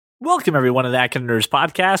Welcome, everyone, to the Akin Nerds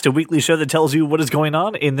Podcast, a weekly show that tells you what is going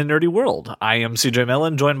on in the nerdy world. I am CJ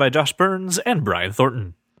Mellon, joined by Josh Burns and Brian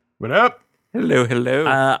Thornton. What up? Hello, hello.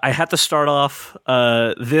 I had to start off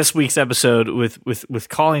this week's episode with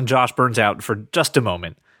calling Josh Burns out for just a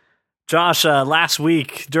moment. Josh, last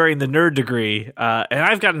week during the Nerd Degree, and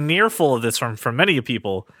I've gotten an earful of this from many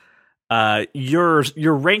people, your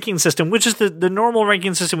ranking system, which is the normal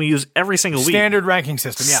ranking system we use every single week. Standard ranking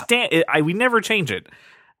system, yeah. We never change it.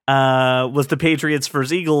 Was the Patriots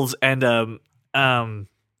versus Eagles, and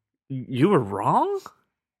you were wrong?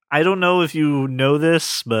 I don't know if you know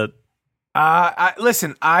this, but...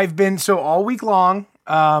 Listen, I've been, all week long,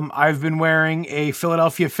 I've been wearing a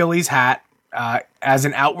Philadelphia Phillies hat as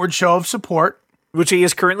an outward show of support. Which he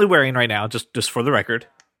is currently wearing right now, just for the record.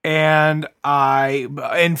 And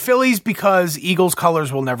Phillies because Eagles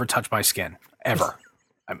colors will never touch my skin, ever.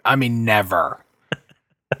 I mean, never.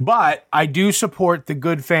 But I do support the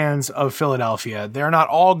good fans of Philadelphia. They're not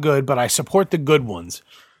all good, but I support the good ones.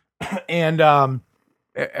 And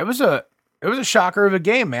it was a shocker of a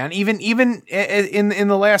game, man. Even in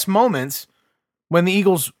the last moments when the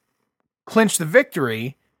Eagles clinched the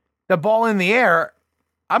victory, the ball in the air.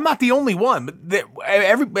 I'm not the only one, but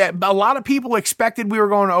a lot of people expected we were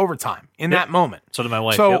going to overtime in that moment. So did my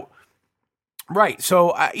wife. So, right.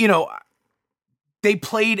 So, they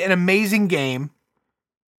played an amazing game.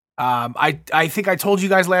 I think I told you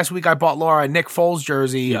guys last week I bought Laura a Nick Foles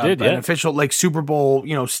jersey, an official Super Bowl,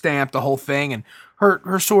 stamp, the whole thing, and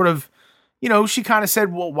her sort of, she kind of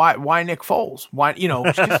said, well, why Nick Foles? Why, she's,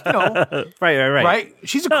 right.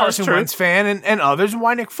 She's a Carson Wentz fan and others.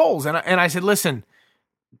 Why Nick Foles? And I said, listen,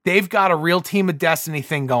 they've got a real team of destiny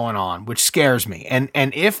thing going on, which scares me. And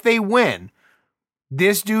if they win,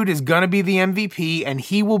 this dude is going to be the MVP and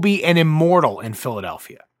he will be an immortal in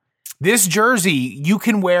Philadelphia. This jersey you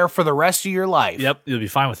can wear for the rest of your life. Yep, you'll be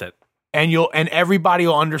fine with it. And everybody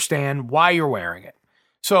will understand why you're wearing it.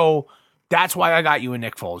 So that's why I got you a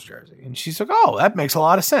Nick Foles jersey. And she's like, oh, that makes a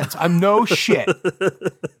lot of sense. I'm no shit.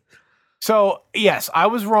 So, yes, I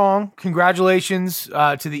was wrong. Congratulations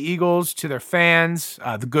to the Eagles, to their fans,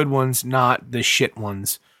 the good ones, not the shit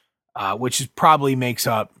ones, which probably makes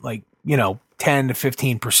up 10 to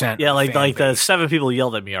 15%. Yeah, the 7 people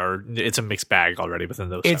yelled at me it's a mixed bag already within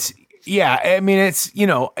those. Yeah, I mean, it's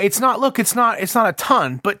not a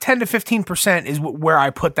ton, but 10 to 15% is where I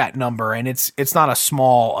put that number, and it's not a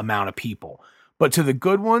small amount of people. But to the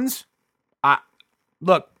good ones,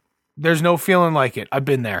 there's no feeling like it. I've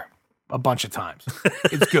been there a bunch of times.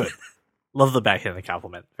 It's good. Love the backhanded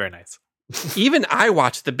compliment. Very nice. Even I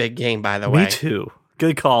watched the big game, by the way. Me too.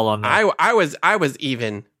 Good call on that. I was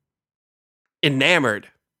even enamored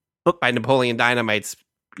by Napoleon Dynamite's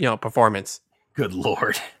performance. Good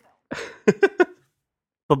Lord.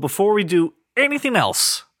 But before we do anything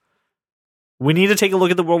else, we need to take a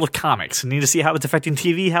look at the world of comics. We need to see how it's affecting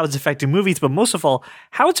TV, how it's affecting movies, but most of all,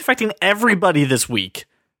 how it's affecting everybody this week.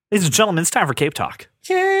 Ladies and gentlemen, it's time for Cape Talk.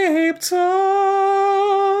 Cape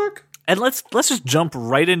Talk. And let's just jump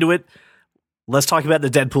right into it. Let's talk about the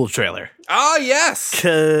Deadpool trailer. Oh, yes.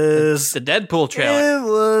 Because the Deadpool trailer. It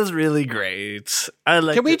was really great.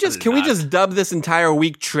 Can we just dub this entire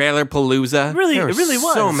week Trailer Palooza? It really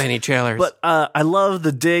was. So many trailers. But I love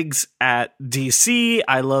the digs at DC.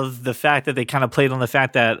 I love the fact that they kind of played on the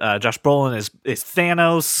fact that Josh Brolin is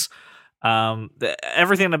Thanos.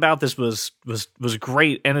 Everything about this was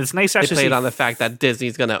great, and it's nice actually. They played on the fact that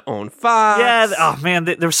Disney's going to own Fox. Yeah, oh man,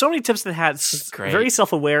 there were so many tips that had very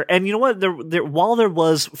self-aware, and you know what? There while there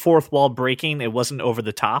was fourth wall breaking, it wasn't over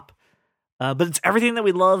the top, but it's everything that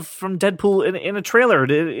we love from Deadpool in a trailer,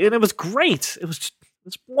 and it was great. It's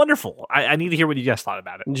wonderful. I need to hear what you guys thought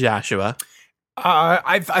about it, Joshua.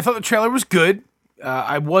 I thought the trailer was good.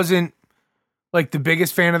 I wasn't the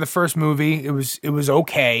biggest fan of the first movie. It was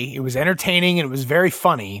okay. It was entertaining and it was very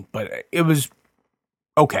funny, but it was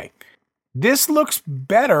okay. This looks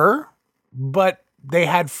better, but they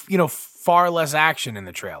had, far less action in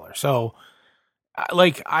the trailer. So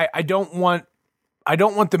I don't want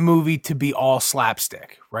the movie to be all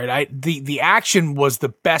slapstick, right? The action was the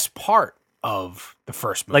best part of the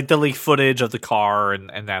first movie. Like the leaked footage of the car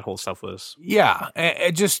and that whole stuff was. Yeah.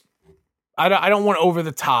 I don't want over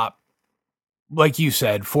the top, like you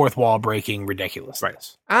said, fourth wall breaking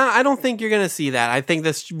ridiculousness. Right. I don't think you're going to see that. I think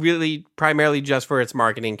that's really primarily just for its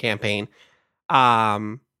marketing campaign.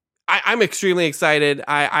 I'm extremely excited.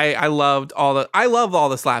 I love all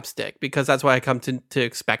the slapstick because that's what I come to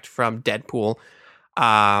expect from Deadpool.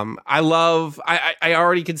 I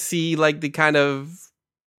already could see the kind of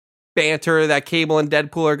banter that Cable and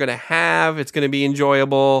Deadpool are going to have. It's going to be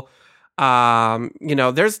enjoyable.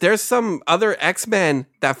 There's some other X-Men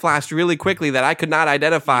that flashed really quickly that I could not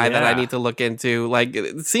identify that I need to look into. Like,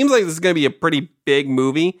 it seems like this is going to be a pretty big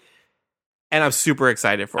movie, and I'm super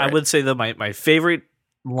excited for it. I would say that my favorite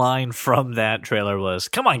line from that trailer was,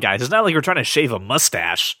 "Come on, guys! It's not like we're trying to shave a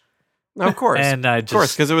mustache." Of course, and of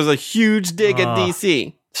course, because it was a huge dig at DC.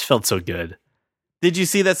 It felt so good. Did you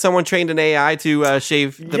see that someone trained an AI to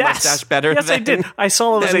shave the mustache better? Yes, I did. I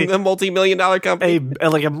saw it was a multi-million-dollar company,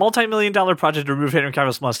 like a multi-million-dollar project to remove Henry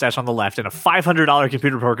Cavill's mustache on the left, and a $500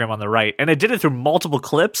 computer program on the right, and it did it through multiple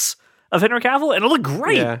clips of Henry Cavill, and it looked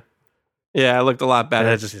great. Yeah, it looked a lot better.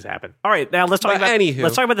 That just happened. All right, now let's talk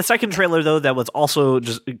about the second trailer though that was also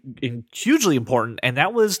just hugely important, and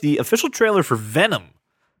that was the official trailer for Venom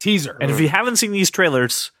teaser. And if you haven't seen these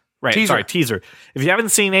trailers, teaser. If you haven't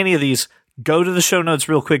seen any of these, go to the show notes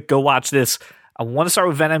real quick. Go watch this. I want to start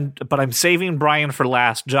with Venom, but I'm saving Brian for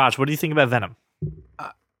last. Josh, what do you think about Venom?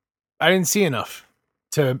 I didn't see enough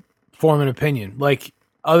to form an opinion. Like,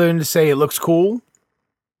 other than to say it looks cool,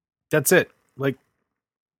 that's it. Like,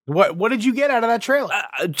 what did you get out of that trailer?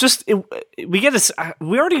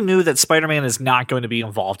 We already knew that Spider-Man is not going to be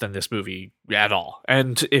involved in this movie at all.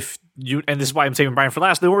 And this is why I'm saving Brian for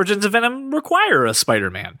last. The origins of Venom require a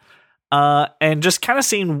Spider-Man. And just kind of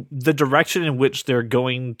seeing the direction in which they're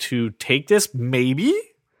going to take this, maybe.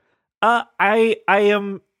 I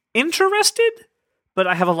am interested, but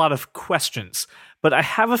I have a lot of questions. But I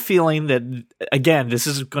have a feeling that, again, this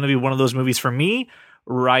is going to be one of those movies for me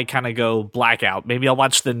where I kind of go blackout. Maybe I'll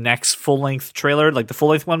watch the next full-length trailer, like the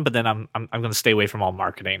full-length one, but then I'm going to stay away from all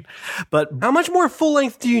marketing. But how much more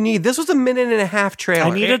full-length do you need? This was a 1.5-minute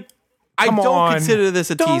trailer. I don't consider this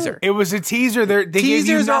a teaser. It was a teaser. They gave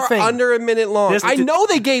you nothing. Are under a minute long. I know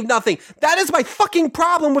they gave nothing. That is my fucking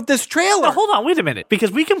problem with this trailer. Now, hold on, wait a minute.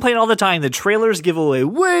 Because we complain all the time that trailers give away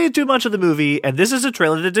way too much of the movie, and this is a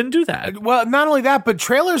trailer that didn't do that. Well, not only that, but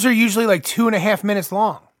trailers are usually like 2.5 minutes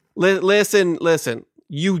long. Listen.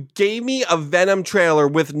 You gave me a Venom trailer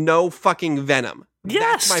with no fucking Venom.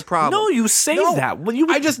 Yes. That's my problem. No, you saved that.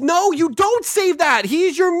 You don't save that.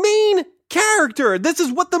 He's your main character. This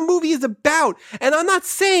is what the movie is about. And I'm not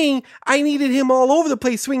saying I needed him all over the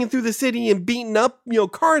place swinging through the city and beating up,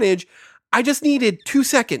 Carnage. I just needed 2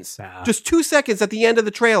 seconds. Just 2 seconds at the end of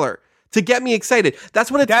the trailer to get me excited.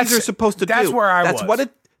 That's what a teaser's supposed to do. That's where I was.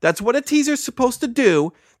 That's what a teaser's supposed to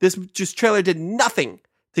do. This trailer did nothing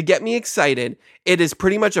to get me excited. It is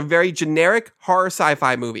pretty much a very generic horror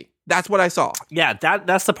sci-fi movie. That's what I saw. Yeah,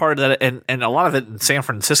 that's the part that, and a lot of it in San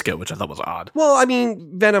Francisco, which I thought was odd. Well, I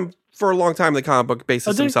mean, Venom, for a long time, the comic book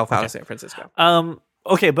bases himself out of San Francisco.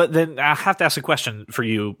 Okay, but then I have to ask a question for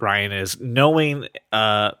you, Brian, is knowing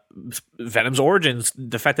Venom's origins,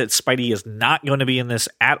 the fact that Spidey is not going to be in this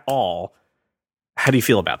at all, how do you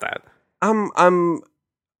feel about that? I'm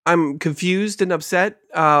confused and upset.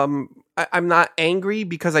 I'm not angry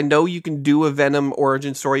because I know you can do a Venom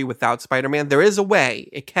origin story without Spider-Man. There is a way.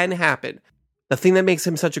 It can happen. The thing that makes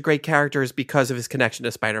him such a great character is because of his connection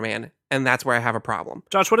to Spider-Man, and that's where I have a problem.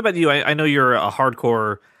 Josh, what about you? I know you're a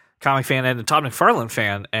hardcore comic fan and a Todd McFarlane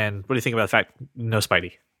fan, and what do you think about the fact no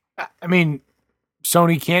Spidey? I mean,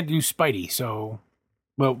 Sony can't do Spidey, so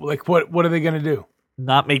what are they going to do?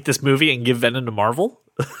 Not make this movie and give Venom to Marvel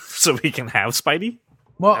so we can have Spidey?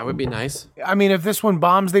 Well, that would be nice. I mean, if this one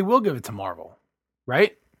bombs, they will give it to Marvel,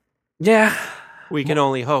 right? Yeah, we can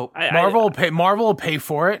only hope. Marvel will pay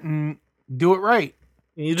for it and do it right.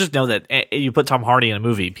 You just know that you put Tom Hardy in a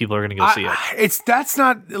movie, people are going to go see it. That's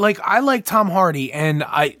not like, I like Tom Hardy, and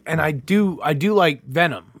I do like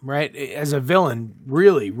Venom, right? As a villain,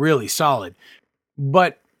 really, really solid.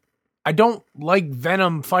 But I don't like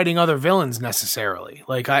Venom fighting other villains necessarily.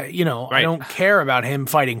 Like I don't care about him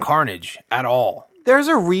fighting Carnage at all. There's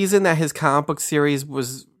a reason that his comic book series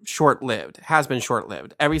was short-lived, has been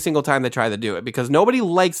short-lived, every single time they try to do it, because nobody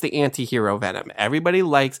likes the anti-hero Venom. Everybody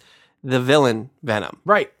likes the villain Venom.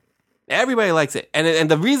 Right. Everybody likes it.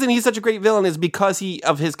 And the reason he's such a great villain is because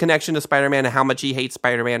of his connection to Spider-Man and how much he hates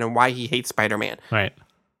Spider-Man and why he hates Spider-Man. Right.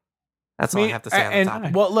 That's all I have to say on the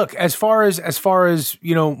topic. Well, look, as far as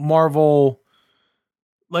Marvel,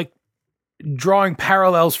 like, drawing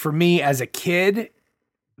parallels for me as a kid,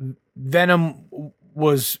 Venom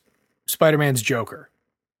was Spider-Man's Joker.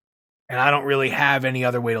 And I don't really have any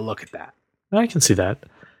other way to look at that. I can see that.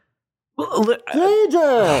 JJ!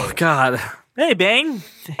 Oh, God. Hey, Bang.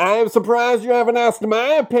 I'm surprised you haven't asked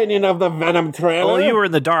my opinion of the Venom trailer. Well, you were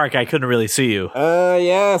in the dark. I couldn't really see you.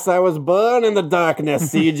 Yes, I was born in the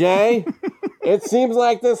darkness, CJ. It seems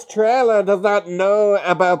like this trailer does not know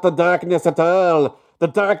about the darkness at all. The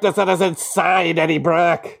darkness that is inside Eddie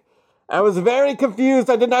Brock. I was very confused.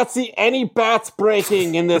 I did not see any bats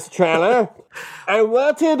breaking in this trailer. I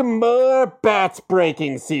wanted more bats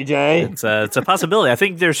breaking, CJ. It's a possibility. I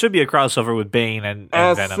think there should be a crossover with Bane and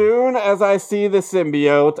as Venom. As soon as I see the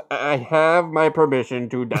symbiote, I have my permission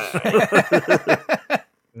to die.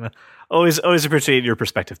 Always appreciate your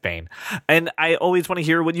perspective, Bane. And I always want to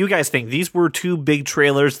hear what you guys think. These were 2 big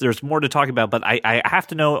trailers. There's more to talk about, but I have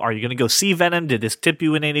to know, are you going to go see Venom? Did this tip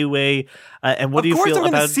you in any way? And what do you feel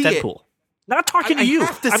about Deadpool? It. Not talking to you.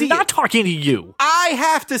 I'm not talking to you. I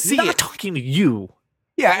have to see it. Not talking to you.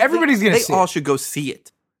 Yeah, everybody's going to see it. They all should go see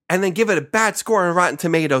it. And then give it a bad score on Rotten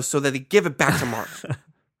Tomatoes so that they give it back to Mark.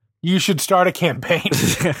 You should start a campaign.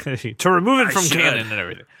 to remove it from canon and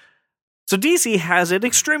everything. So DC has an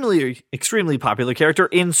extremely popular character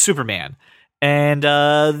in Superman. And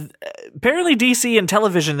apparently DC and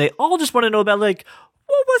television, they all just want to know about, like,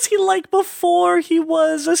 what was he like before he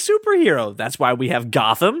was a superhero? That's why we have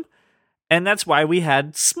Gotham. And that's why we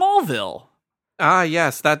had Smallville.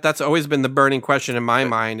 Yes, that's always been the burning question in my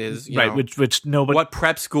mind is, you know, which nobody... What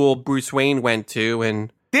prep school Bruce Wayne went to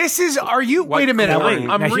and... This is, wait a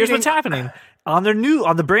minute. Here's what's happening. On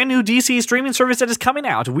the brand new DC streaming service that is coming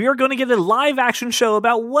out, we are going to get a live action show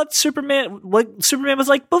about what Superman was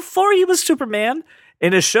like before he was Superman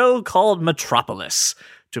in a show called Metropolis.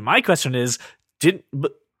 So my question is,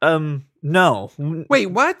 no. Wait,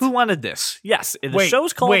 what? Who wanted this? Yes, the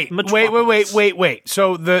show's called Metropolis. Wait.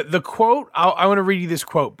 So the quote, I want to read you this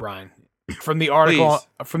quote, Brian, from the article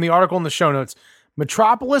in the show notes.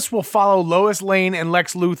 Metropolis will follow Lois Lane and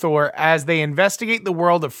Lex Luthor as they investigate the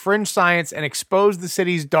world of fringe science and expose the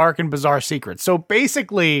city's dark and bizarre secrets. So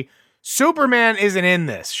basically, Superman isn't in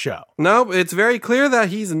this show. No, it's very clear that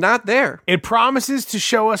he's not there. It promises to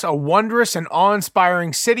show us a wondrous and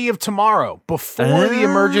awe-inspiring city of tomorrow before the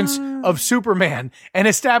emergence of Superman and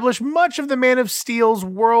establish much of the Man of Steel's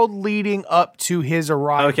world leading up to his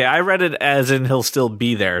arrival. Okay, I read it as in he'll still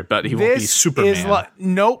be there, but he won't be Superman.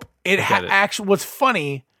 Nope. Actually, what's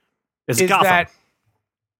funny is Gotham. that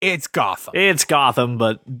it's Gotham. It's Gotham,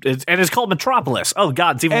 but it's called Metropolis. Oh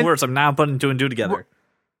God, it's even worse. I'm now putting 2 and 2 together.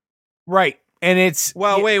 Right, and it's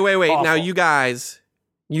wait. Awful. Now, you guys,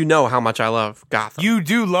 you know how much I love Gotham. You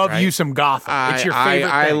do love you some Gotham. It's your favorite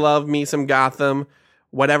thing. I love me some Gotham.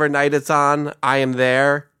 Whatever night it's on, I am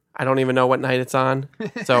there. I don't even know what night it's on,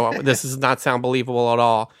 so this does not sound believable at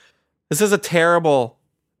all. This is a terrible,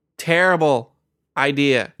 terrible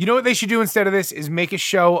idea. You know what they should do instead of this is make a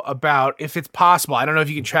show about, if it's possible, I don't know if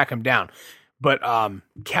you can track him down, but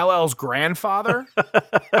Kal-El's grandfather.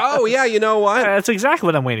 Oh yeah, you know what? That's exactly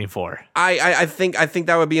what I'm waiting for. I think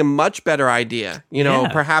that would be a much better idea. You know,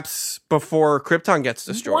 perhaps before Krypton gets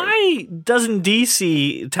destroyed. Why doesn't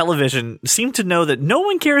DC television seem to know that no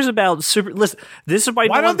one cares about super? Listen, this is why.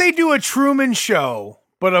 Why don't they do a Truman Show?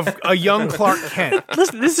 But of a young Clark Kent.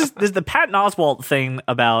 Listen, this is the Patton Oswalt thing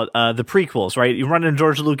about the prequels, right? You run into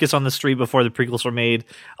George Lucas on the street before the prequels were made.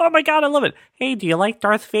 Oh my God, I love it. Hey, do you like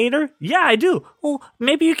Darth Vader? Yeah, I do. Well,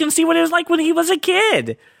 maybe you can see what it was like when he was a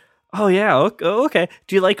kid. Oh yeah, okay.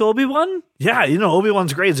 Do you like Obi-Wan? Yeah,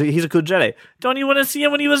 Obi-Wan's great. He's a good Jedi. Don't you want to see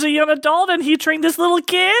him when he was a young adult and he trained this little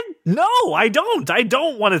kid? No, I don't. I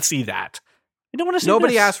don't want to see that. I don't want to see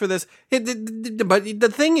Nobody this. asked for this. But the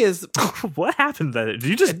thing is... What happened then? Did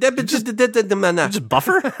you just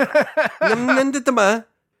buffer?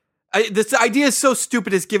 This idea is so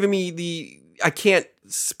stupid, it's giving me I can't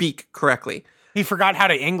speak correctly. He forgot how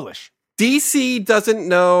to English. DC doesn't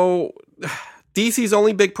know... DC's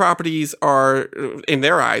only big properties are, in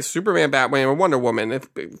their eyes, Superman, Batman, and Wonder Woman.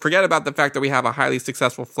 Forget about the fact that we have a highly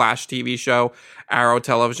successful Flash TV show, Arrow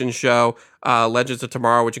television show, Legends of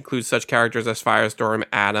Tomorrow, which includes such characters as Firestorm,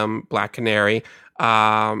 Atom, Black Canary.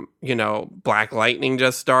 Black Lightning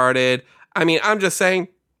just started. I mean, I'm just saying,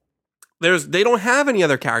 they don't have any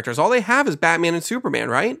other characters. All they have is Batman and Superman,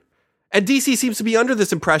 right? And DC seems to be under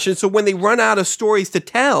this impression. So when they run out of stories to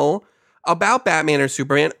tell about Batman or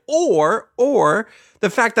Superman, or the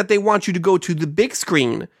fact that they want you to go to the big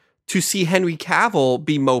screen to see Henry Cavill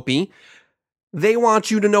be mopey, they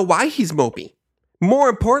want you to know why he's mopey. More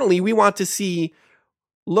importantly, we want to see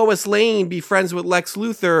Lois Lane be friends with Lex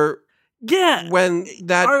Luthor. Yeah. When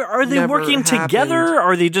that are they working together?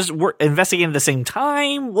 Are they just investigating at the same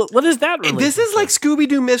time? What is that really? This is like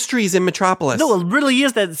Scooby-Doo Mysteries in Metropolis. No, it really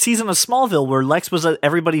is that season of Smallville where Lex was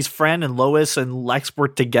everybody's friend and Lois and Lex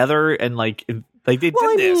worked together and they did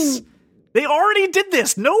this. They already did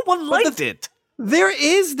this. No one liked it. There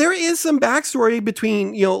is some backstory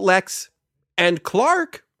between Lex and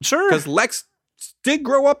Clark. Sure, because Lex did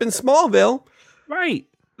grow up in Smallville, right?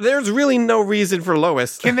 There's really no reason for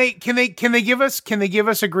Lois. Can they give us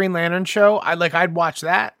a Green Lantern show? I'd watch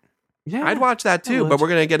that. Yeah, I'd watch that too, but we're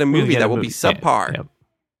going to get a movie that will be subpar. Yeah.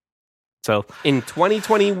 So in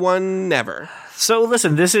 2021, never. So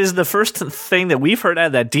listen, this is the first thing that we've heard out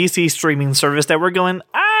of that DC streaming service that we're going,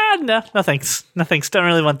 no thanks. No thanks. Don't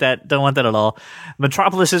really want that. Don't want that at all.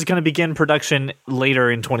 Metropolis is going to begin production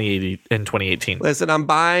later in 2018. Listen, I'm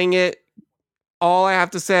buying it. All I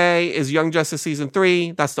have to say is Young Justice Season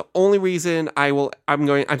 3. That's the only reason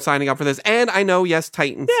I'm signing up for this. And I know, yes,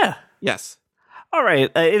 Titans. Yeah. Yes. All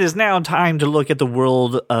right, it is now time to look at the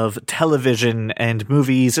world of television and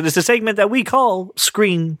movies. It is a segment that we call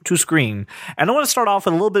Screen to Screen. And I want to start off a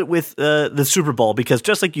little bit with the Super Bowl, because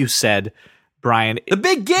just like you said, Brian... The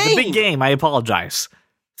big game! I apologize.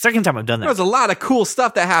 Second time I've done that. There was a lot of cool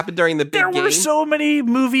stuff that happened during the big game. There were so many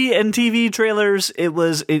movie and TV trailers. It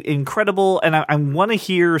was incredible, and I want to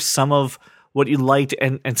hear some of what you liked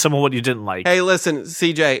and some of what you didn't like. Hey, listen,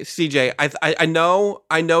 CJ, I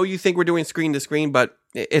know you think we're doing screen to screen, but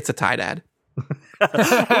it's a Tide ad.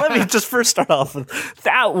 Let me just first start off with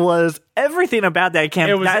that was everything about that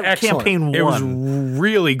campaign. That campaign won. It was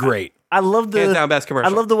really great. I love hands down best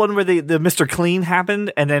commercial. I love the one where the Mr. Clean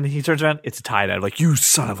happened, and then he turns around, it's a Tide ad. Like, you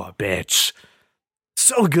son of a bitch.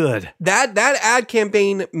 So good. That ad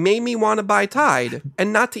campaign made me want to buy Tide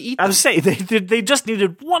and not to eat them. I was saying, they just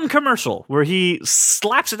needed one commercial where he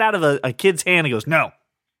slaps it out of a kid's hand and goes, no,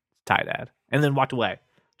 Tide ad, and then walked away.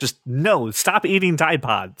 Just no, stop eating Tide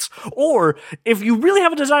Pods. Or if you really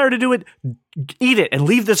have a desire to do it, eat it and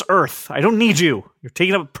leave this earth. I don't need you. You're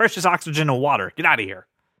taking up precious oxygen and water. Get out of here.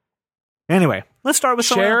 Anyway, let's start with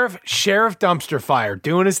Sheriff Dumpster Fire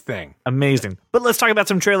doing his thing. Amazing. But let's talk about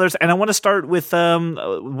some trailers, and I want to start with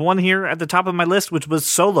one here at the top of my list, which was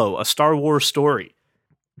Solo, a Star Wars story.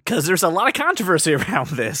 Because there's a lot of controversy around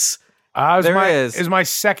this. There is my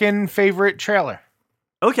second favorite trailer.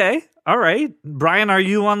 Okay. All right. Brian, are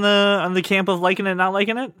you on the camp of liking it, not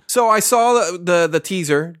liking it? So I saw the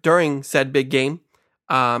teaser during said big game,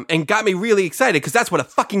 and got me really excited because that's what a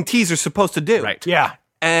fucking teaser's supposed to do. Right. Yeah.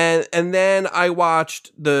 And then I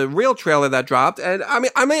watched the real trailer that dropped, and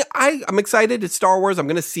I'm excited. It's Star Wars. I'm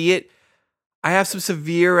going to see it. I have some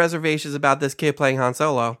severe reservations about this kid playing Han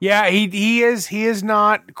Solo. Yeah, he is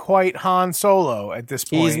not quite Han Solo at this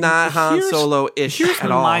point. He's not Han Solo-ish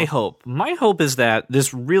at all. My hope. My hope is that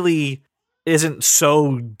this really isn't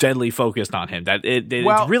so deadly focused on him. That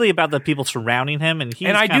it's really about the people surrounding him, and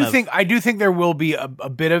I do think there will be a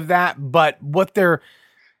bit of that. But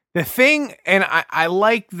the thing, and I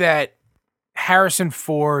like that Harrison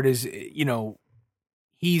Ford is,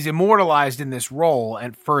 he's immortalized in this role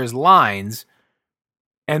and for his lines.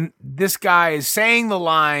 And this guy is saying the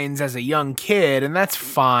lines as a young kid, and that's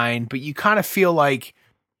fine. But you kind of feel like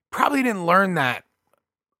probably didn't learn that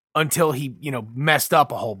until he, messed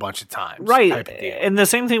up a whole bunch of times. Right. And the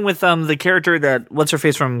same thing with the character that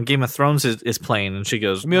what's-her-face from Game of Thrones is playing. And she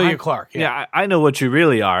goes, Emilia Clarke. Yeah, I know what you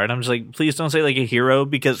really are. And I'm just like, please don't say like a hero,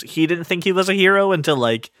 because he didn't think he was a hero until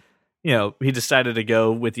he decided to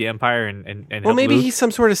go with the Empire and well, maybe Luke. He's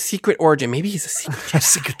some sort of secret origin. Maybe he's a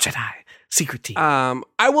secret Jedi. Secret team.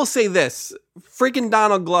 I will say this. Freaking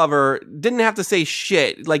Donald Glover didn't have to say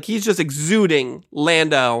shit. Like, he's just exuding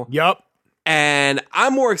Lando. Yup. And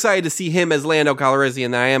I'm more excited to see him as Lando Calrissian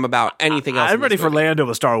than I am about anything else. I'm ready for Lando,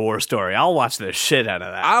 a Star Wars story. I'll watch the shit out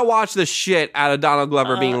of that. I'll watch the shit out of Donald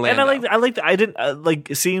Glover being Lando. And I didn't like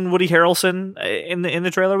seeing Woody Harrelson in the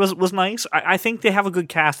trailer was nice. I think they have a good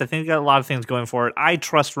cast. I think they got a lot of things going for it. I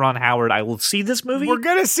trust Ron Howard. I will see this movie. We're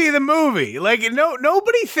gonna see the movie. Like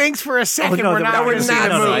nobody thinks for a second we're not going to see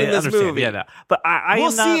this movie. Yeah, no. But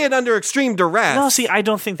we'll see it under extreme duress. No, see, I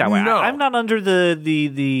don't think that way. No. I'm not under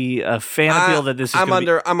the fan appeal that this is.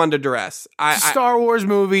 I'm under duress. Star Wars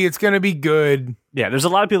movie. It's going to be good. Yeah, there's a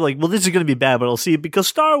lot of people like, well, this is going to be bad, but I'll see it because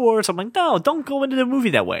Star Wars. I'm like, no, don't go into the movie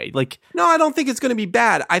that way. Like, no, I don't think it's going to be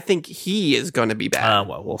bad. I think he is going to be bad.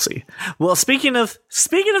 Well, we'll see. Well, speaking of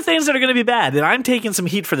things that are going to be bad, and I'm taking some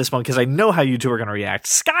heat for this one because I know how you two are going to react.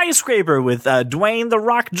 Skyscraper with Dwayne "The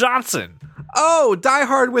Rock" Johnson. Oh, Die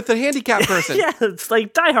Hard with a handicapped person. Yeah, it's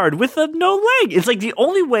like Die Hard with no leg. It's like the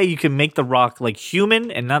only way you can make The Rock like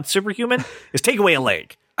human and not superhuman is take away a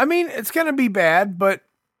leg. I mean, it's going to be bad, but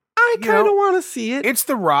I kind of want to see it. It's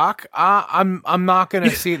The Rock. I'm not going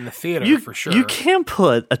to see it in the theater for sure. You can't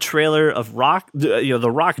put a trailer of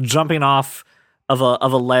The Rock jumping off of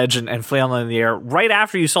a ledge and flailing in the air right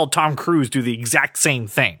after you saw Tom Cruise do the exact same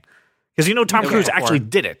thing, because Tom Cruise actually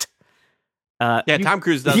did it. Tom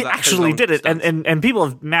Cruise does. He actually did it, and people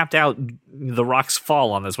have mapped out The Rock's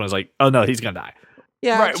fall on this one. It's like, oh no, he's gonna die.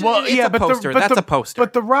 Yeah, right. Well, it's a poster. That's a poster.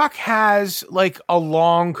 But The Rock has like a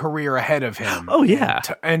long career ahead of him. Oh yeah,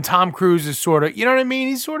 and Tom Cruise is sort of, you know what I mean?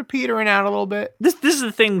 He's sort of petering out a little bit. This is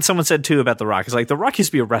the thing someone said too about The Rock. Is like The Rock used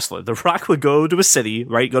to be a wrestler. The Rock would go to a city,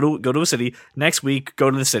 right? Go to a city next week. Go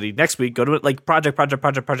to the city next week. Go to it like project.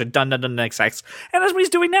 Done. Next X. And that's what he's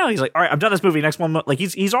doing now. He's like, all right, I'm done this movie. Next one. Like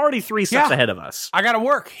he's already 3 steps ahead of us. I got to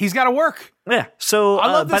work. He's got to work. Yeah. So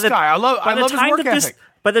I love this guy. I love his work ethic.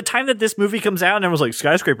 By the time that this movie comes out and everyone's like,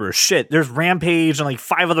 Skyscraper is shit, there's Rampage and like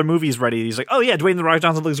 5 other movies ready. He's like, oh yeah, Dwayne The Rock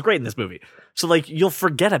Johnson looks great in this movie. So like, you'll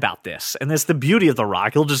forget about this. And that's the beauty of The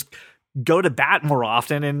Rock. He'll just go to bat more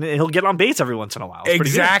often and he'll get on base every once in a while. It's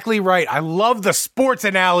exactly right. I love the sports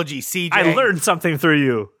analogy, CJ. I learned something through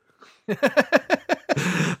you.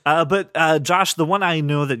 But Josh, the one I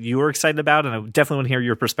know that you were excited about, and I definitely want to hear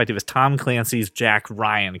your perspective, is Tom Clancy's Jack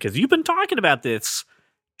Ryan, because you've been talking about this.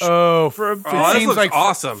 It seems like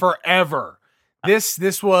awesome. Forever.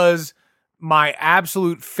 This was my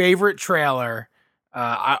absolute favorite trailer.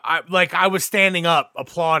 I was standing up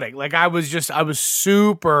applauding. Like I was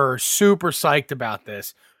super, super psyched about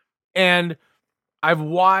this. And I've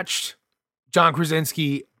watched John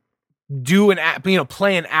Krasinski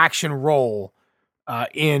play an action role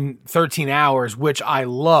in 13 Hours, which I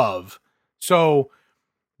love. So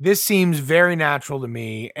this seems very natural to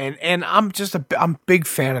me, and I'm a big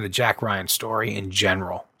fan of the Jack Ryan story in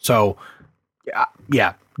general. So,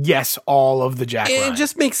 yes, all of the Jack Ryan. It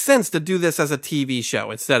just makes sense to do this as a TV show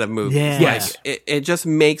instead of movies. Yeah. Yes. It just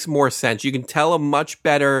makes more sense. You can tell a much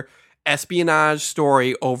better espionage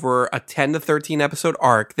story over a 10 to 13 episode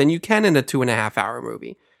arc than you can in a 2.5 hour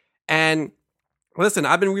movie. And listen,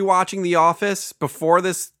 I've been rewatching The Office before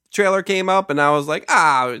this trailer came up, and I was like,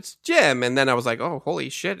 it's Jim. And then I was like, oh, holy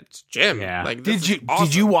shit, it's Jim. Yeah. Like, did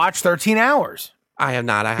you watch 13 Hours? I have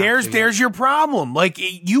not. There's your problem. Like,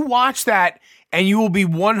 you watch that and you will be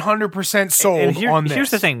 100% sold on this.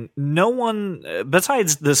 Here's the thing. No one,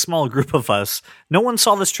 besides the small group of us, no one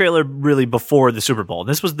saw this trailer really before the Super Bowl.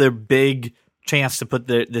 This was their big chance to put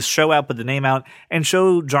this show out, put the name out, and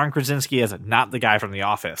show John Krasinski as not the guy from The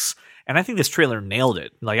Office. And I think this trailer nailed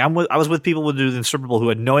it. Like I was with people who do the Super Bowl who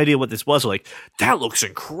had no idea what this was. Like, that looks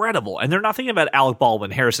incredible. And they're not thinking about Alec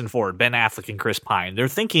Baldwin, Harrison Ford, Ben Affleck, and Chris Pine. They're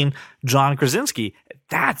thinking John Krasinski.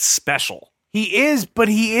 That's special. He is, but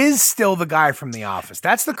he is still the guy from The Office.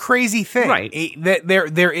 That's the crazy thing. Right.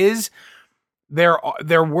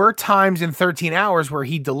 There were times in 13 Hours where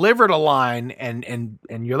he delivered a line and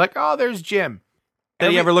you're like, oh, there's Jim.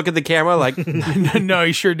 Did he ever look at the camera like? No,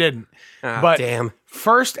 he sure didn't. But damn.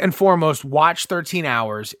 First and foremost, watch 13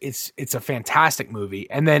 Hours. It's a fantastic movie,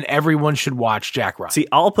 and then everyone should watch Jack Ryan. See,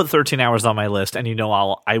 I'll put 13 Hours on my list, and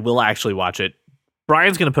I will actually watch it.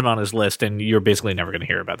 Brian's going to put it on his list, and you're basically never going to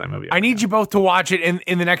hear about that movie. I need you both to watch it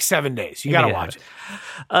in the next 7 days. You got to watch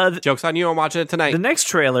it. Joke's on you. I'm watching it tonight. The next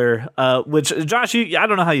trailer, which, Josh, I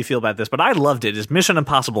don't know how you feel about this, but I loved it, is Mission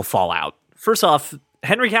Impossible Fallout. First off,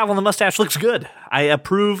 Henry Cavill in the mustache looks good. I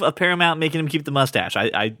approve of Paramount making him keep the mustache.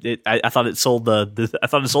 I thought it sold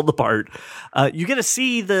the part. You get to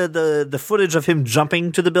see the footage of him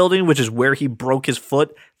jumping to the building, which is where he broke his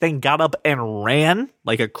foot, then got up and ran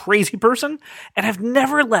like a crazy person. And I've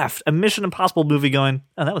never left a Mission Impossible movie going,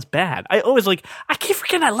 oh, that was bad. I keep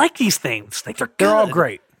forgetting I like these things. Like they're good.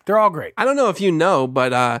 They're all great. I don't know if you know,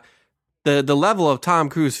 but the level of Tom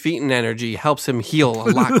Cruise feet and energy helps him heal a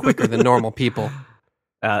lot quicker than normal people.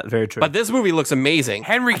 Very true. But this movie looks amazing.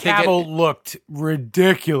 Henry Cavill looked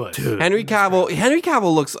ridiculous. Dude. Henry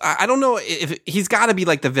Cavill looks. I don't know if he's got to be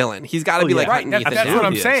like the villain. He's got to be like right. Ethan. That's what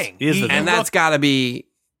I'm saying. And that's got to be.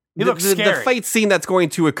 He looks scary. The fight scene that's going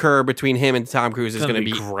to occur between him and Tom Cruise is going to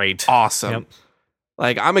be great, awesome. Yep.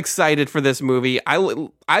 Like, I'm excited for this movie.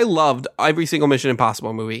 I loved every single Mission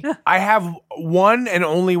Impossible movie. Yeah. I have one and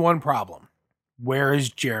only one problem. Where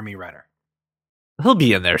is Jeremy Renner? He'll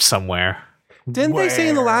be in there somewhere. Didn't they say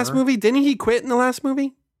in the last movie? Didn't he quit in the last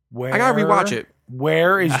movie? I gotta rewatch it.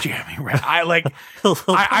 Where is Jeremy Renner?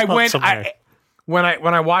 When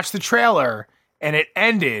I watched the trailer and it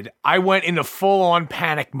ended, I went into full on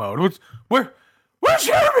panic mode. Where's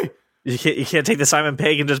Jeremy? You can't take the Simon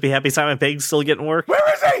Pegg and just be happy Simon Pegg's still getting work.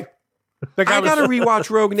 Where is he? I gotta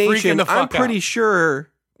rewatch Rogue Nation. I'm pretty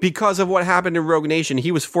sure because of what happened in Rogue Nation,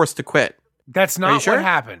 he was forced to quit. That's not what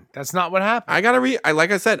happened. That's not what happened. I gotta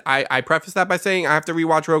like I said, I preface that by saying I have to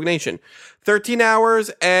rewatch Rogue Nation. 13 Hours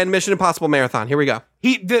and Mission Impossible Marathon. Here we go.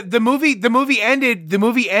 The movie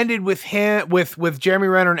ended with him with Jeremy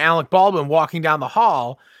Renner and Alec Baldwin walking down the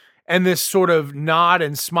hall, and this sort of nod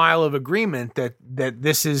and smile of agreement that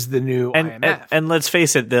this is the new IMF. And let's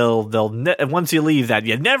face it, they'll once you leave that,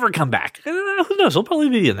 you never come back. who knows? He'll probably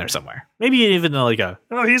be in there somewhere. Maybe even like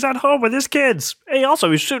he's at home with his kids. Hey,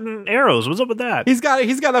 also he's shooting arrows. What's up with that? He's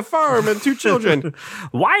got a farm and 2 children.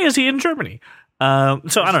 Why is he in Germany? So I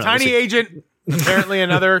don't know. Tiny agent. Apparently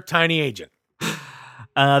another tiny agent.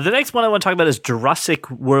 The next one I want to talk about is Jurassic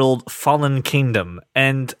World Fallen Kingdom.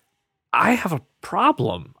 And I have a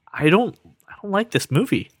problem. I don't like this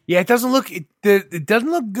movie. Yeah, it doesn't look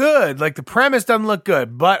good. Like the premise doesn't look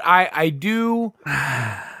good, but I do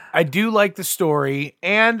like the story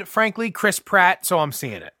and frankly Chris Pratt, so I'm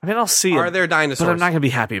seeing it. I mean, I'll see it. Are there dinosaurs? But I'm not going to be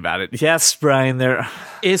happy about it. Yes, Brian, there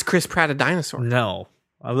is Chris Pratt a dinosaur? No.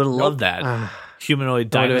 I would have loved that. Humanoid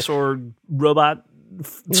dinosaur robot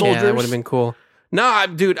soldiers. Yeah, that would have been cool. No,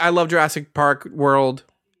 dude, I love Jurassic Park World,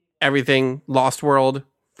 everything, Lost World,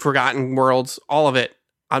 Forgotten Worlds, all of it.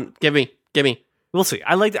 Give me. We'll see.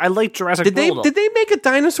 I like Jurassic World. Did they make a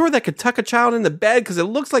dinosaur that could tuck a child in the bed? Because it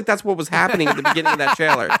looks like that's what was happening at the beginning of that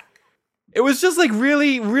trailer. It was just like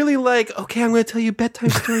really, really like, okay, I'm going to tell you bedtime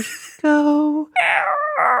stories. Go.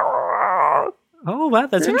 Oh, wow,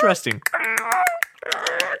 that's interesting.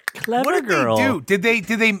 Clever what did girl. They do? Did they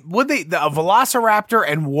a Velociraptor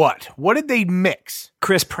and what? What did they mix?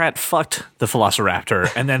 Chris Pratt fucked the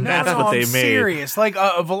Velociraptor, and then that's what they made. Serious, like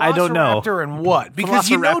a Velociraptor I don't know. And what?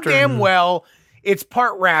 Because you know damn well it's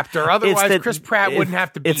part raptor. Otherwise, Chris Pratt wouldn't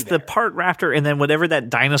have to be It's there. the part raptor, and then whatever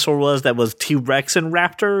that dinosaur was that was T-Rex and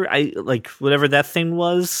raptor. Whatever that thing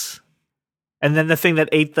was. And then the thing that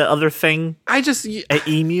ate the other thing, an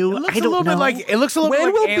emu. It looks a little bit like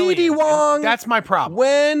will Alien. BD Wong? That's my problem.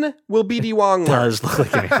 When will BD Wong learn? Does look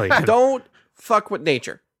like an alien. Don't fuck with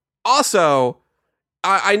nature. Also,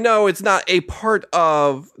 I know it's not a part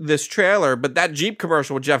of this trailer, but that Jeep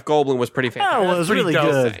commercial with Jeff Goldblum was pretty fantastic. Oh, it was really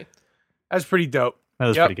good. That's pretty dope. That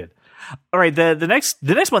was pretty good. All right, the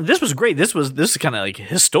next one. This was great. This is kind of like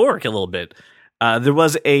historic a little bit. There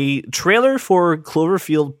was a trailer for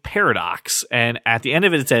Cloverfield Paradox, and at the end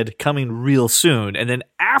of it said, coming real soon. And then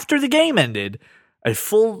after the game ended, a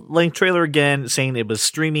full-length trailer again saying it was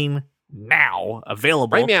streaming now,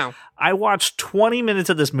 available. Right now. I watched 20 minutes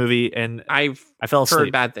of this movie, and I fell asleep.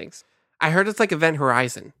 Heard bad things. I heard it's like Event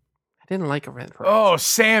Horizon. I didn't like Event Horizon. Oh,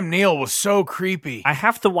 Sam Neill was so creepy. I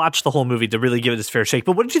have to watch the whole movie to really give it its fair shake.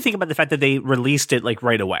 But what did you think about the fact that they released it like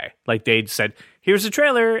right away? Like they said, here's the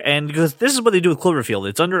trailer, and because this is what they do with Cloverfield.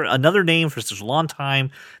 It's under another name for such a long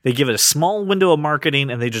time. They give it a small window of marketing,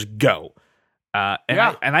 and they just go.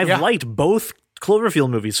 I've liked both Cloverfield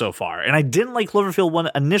movies so far, and I didn't like Cloverfield 1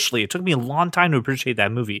 initially. It took me a long time to appreciate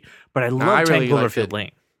that movie, but I loved really Cloverfield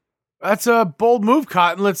Lane. That's a bold move,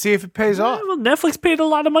 Cotton. Let's see if it pays off. Well, Netflix paid a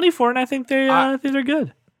lot of money for it, and I think they're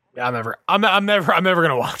good. Yeah, I'm never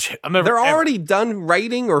gonna watch it. They're already done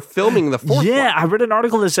writing or filming the fourth one. I read an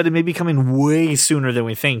article that said it may be coming way sooner than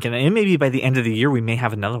we think, and it may be by the end of the year we may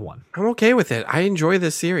have another one. I'm okay with it. I enjoy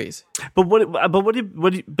this series. But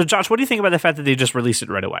Josh, what do you think about the fact that they just released it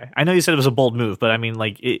right away? I know you said it was a bold move, but I mean,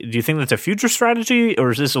 do you think that's a future strategy, or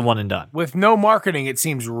is this a one and done? With no marketing, it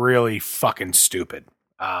seems really fucking stupid.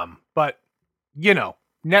 But you know,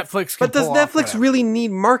 Netflix. But does Netflix really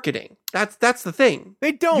need marketing? That's the thing.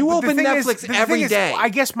 They don't. You open Netflix every day. I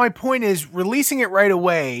guess my point is, releasing it right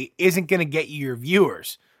away isn't going to get you your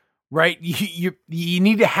viewers, right? You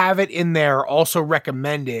need to have it in there, also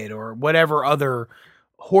recommended or whatever other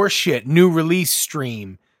horseshit new release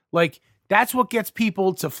stream. Like that's what gets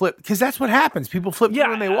people to flip, because that's what happens. People flip through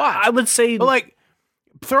when they watch. I would say, but like,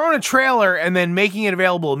 throwing a trailer and then making it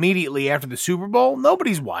available immediately after the Super Bowl,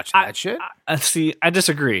 nobody's watching that shit. See, I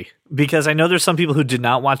disagree, because I know there's some people who did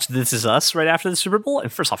not watch This Is Us right after the Super Bowl,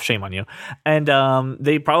 and first off, shame on you. And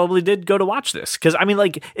they probably did go to watch this, because I mean,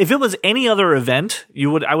 like, if it was any other event,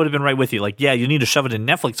 I would have been right with you. Like, yeah, you need to shove it in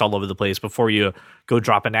Netflix all over the place before you go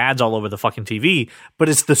dropping ads all over the fucking TV. But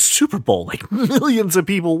it's the Super Bowl; like millions of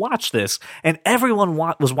people watch this, and everyone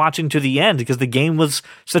was watching to the end because the game was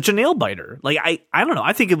such a nail biter. Like, I don't know.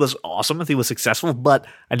 I think it was awesome. I think it was successful, but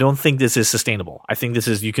I don't think this is sustainable. I think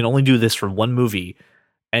you can only do this for one movie,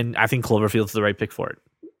 and I think Cloverfield's the right pick for it.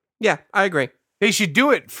 Yeah, I agree. They should do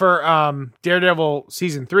it for Daredevil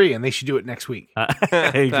season 3, and they should do it next week.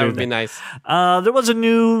 That would be nice. There was a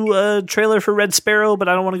new trailer for Red Sparrow, but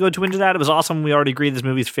I don't want to go too into that. It was awesome. We already agreed this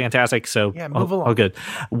movie's fantastic. So yeah, move along. Oh, good.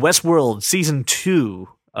 Westworld season 2.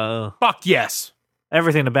 Fuck yes.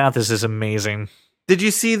 Everything about this is amazing. Did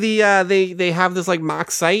you see the they have this like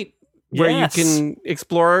mock site where you can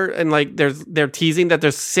explore, and like they're teasing that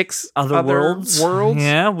there's 6 other worlds.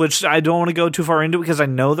 Yeah, which I don't want to go too far into, because I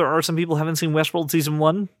know there are some people who haven't seen Westworld season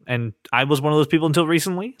 1, and I was one of those people until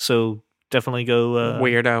recently. So definitely go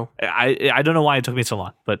weirdo. I don't know why it took me so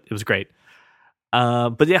long, but it was great.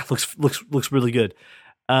 But yeah, looks really good.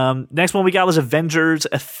 Next one we got was Avengers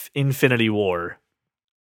Infinity War.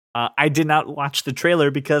 I did not watch the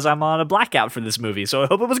trailer because I'm on a blackout for this movie, so I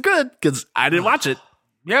hope it was good because I didn't watch it.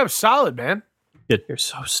 Yeah, it was solid, man. Good. You're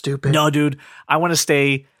so stupid. No, dude, I want to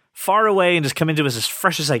stay far away and just come into it as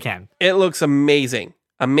fresh as I can. It looks amazing.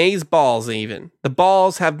 Amaze balls, even. The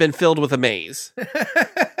balls have been filled with amaze.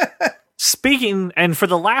 Speaking, and for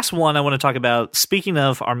the last one I want to talk about, speaking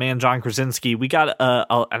of our man John Krasinski, we got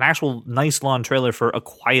an actual nice long trailer for A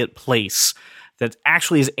Quiet Place that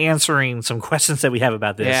actually is answering some questions that we have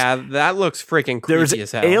about this. Yeah, that looks freaking creepy there's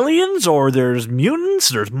as hell. Aliens, or there's mutants,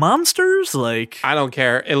 there's monsters, like... I don't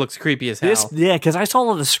care. It looks creepy as hell. Yeah, because I saw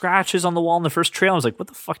all the scratches on the wall in the first trailer. I was like, what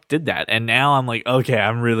the fuck did that? And now I'm like, okay,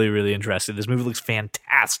 I'm really, really interested. This movie looks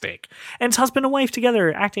fantastic. And it's husband and wife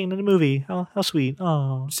together acting in a movie. Oh, how sweet.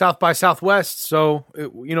 Oh. South by Southwest, so,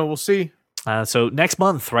 we'll see. So next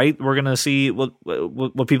month, right, we're going to see what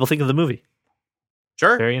people think of the movie.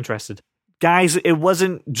 Sure. Very interested. Guys, it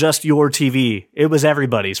wasn't just your TV. It was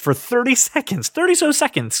everybody's. For 30 seconds during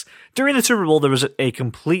the Super Bowl, there was a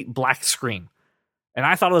complete black screen. And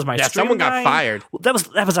I thought it was my stream someone guy. got fired. Well,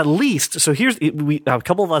 that was at least. So here's a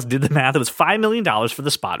couple of us did the math. It was $5 million for the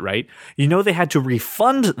spot, right? They had to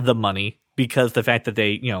refund the money because the fact that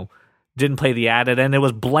they, didn't play the ad and it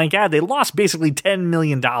was blank ad. They lost basically $10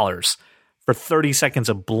 million for 30 seconds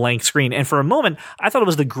of blank screen. And for a moment, I thought it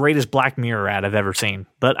was the greatest Black Mirror ad I've ever seen.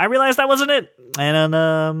 But I realized that wasn't it.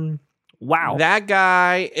 And, wow. That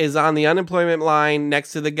guy is on the unemployment line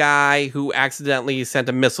next to the guy who accidentally sent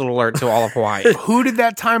a missile alert to all of Hawaii. Who did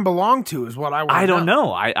that time belong to is what I want to know. I don't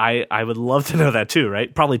know. I would love to know that too,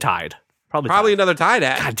 right? Probably Tide. Probably another Tide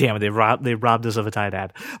ad. God damn it, they robbed us of a Tide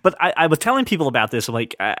ad. But I was telling people about this,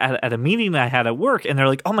 like at a meeting I had at work, and they're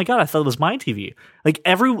like, "Oh my god, I thought it was my TV." Like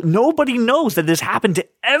nobody knows that this happened to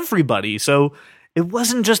everybody. So it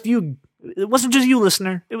wasn't just you. It wasn't just you,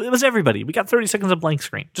 listener. It was everybody. We got 30 seconds of blank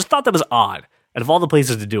screen. Just thought that was odd. Out of all the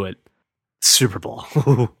places to do it, Super Bowl.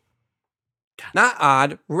 Not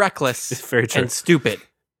odd, reckless, It's very true. and stupid.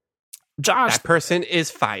 Josh, That person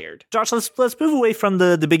is fired. Josh, let's move away from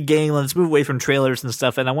the big game. Let's move away from trailers and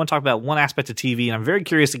stuff. And I want to talk about one aspect of TV, and I'm very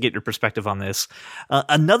curious to get your perspective on this.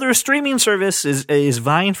 Another streaming service is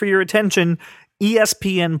vying for your attention.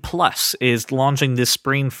 ESPN Plus is launching this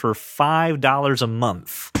spring for $5 a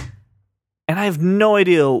month. And I have no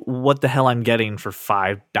idea what the hell I'm getting for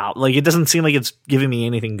 $5. Like, it doesn't seem like it's giving me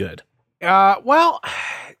anything good.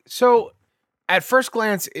 So at first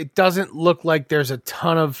glance, it doesn't look like there's a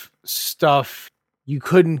ton of stuff you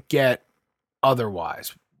couldn't get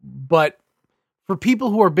otherwise. But for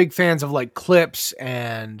people who are big fans of like clips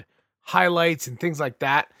and highlights and things like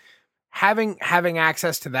that, having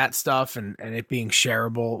access to that stuff and it being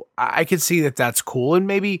shareable, I could see that that's cool and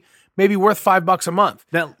maybe worth $5 a month.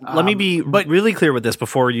 Now, let me be really clear with this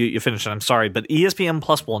before you finish it. I'm sorry, but ESPN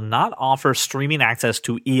Plus will not offer streaming access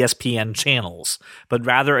to ESPN channels, but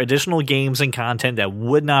rather additional games and content that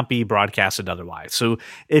would not be broadcasted otherwise. So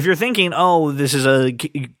if you're thinking, oh, this is a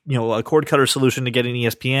cord cutter solution to getting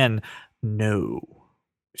ESPN, no.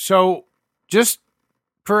 So just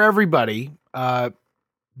for everybody,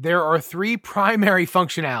 there are 3 primary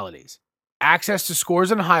functionalities: access to scores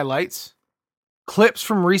and highlights, clips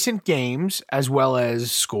from recent games, as well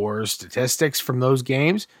as scores, statistics from those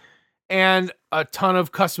games, and a ton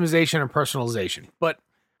of customization and personalization. But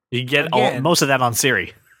you get most of that on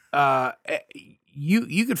Siri.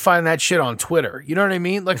 You could find that shit on Twitter. You know what I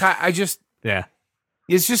mean? Like I just yeah.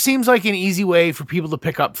 It just seems like an easy way for people to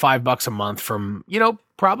pick up $5 a month from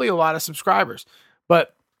probably a lot of subscribers.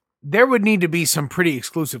 But there would need to be some pretty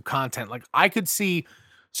exclusive content. Like I could see.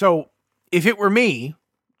 So if it were me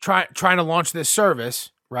trying to launch this service,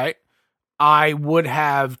 right, I would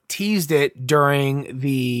have teased it during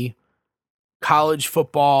the college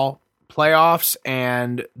football playoffs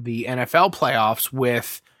and the NFL playoffs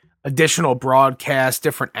with additional broadcasts,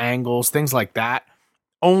 different angles, things like that,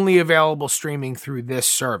 only available streaming through this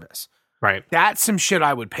service. Right. That's some shit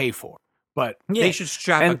I would pay for. But They should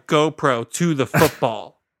strap a GoPro to the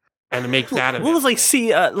football and make that available. What was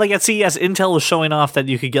like at CES, Intel was showing off that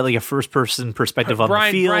you could get like a first person perspective on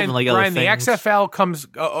the field and like other things. The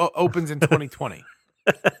XFL opens in 2020.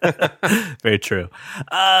 Very true.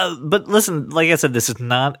 But listen, like I said, this is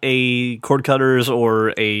not a cord cutters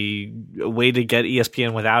or a way to get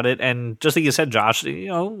ESPN without it. And just like you said, Josh, you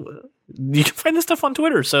can find this stuff on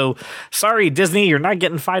Twitter. So sorry, Disney, you're not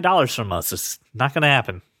getting $5 from us. It's not going to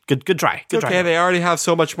happen. Good try. Good try. They already have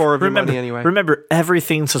so much more of your money anyway. Remember,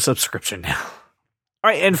 everything's a subscription now. All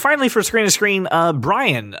right, and finally for Screen to Screen,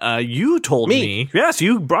 Brian, you told me, yes,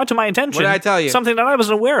 you brought to my attention what did I tell you? Something that I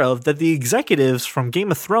wasn't aware of, that the executives from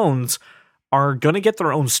Game of Thrones are going to get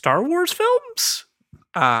their own Star Wars films.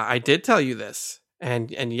 I did tell you this,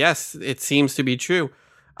 and yes, it seems to be true.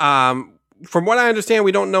 From what I understand,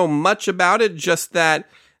 we don't know much about it. Just that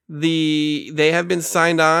they have been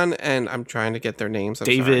signed on, and I'm trying to get their names.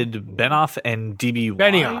 David Benioff and DB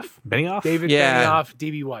Benioff. David Benioff,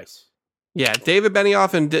 DB Weiss. Yeah, David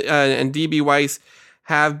Benioff and DB Weiss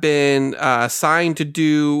have been signed to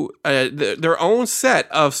do their own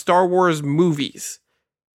set of Star Wars movies.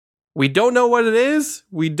 We don't know what it is.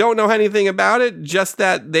 We don't know anything about it. Just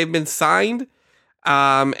that they've been signed.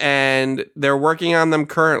 And they're working on them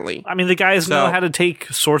currently. I mean, the guys know how to take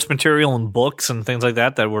source material and books and things like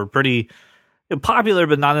that were pretty popular,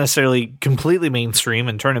 but not necessarily completely mainstream,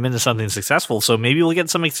 and turn them into something successful. So maybe we'll get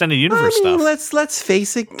some extended universe stuff. Let's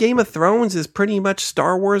face it, Game of Thrones is pretty much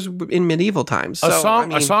Star Wars in medieval times. So,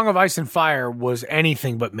 A Song of Ice and Fire was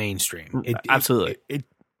anything but mainstream. Absolutely.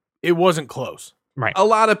 It wasn't close. Right. A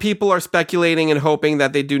lot of people are speculating and hoping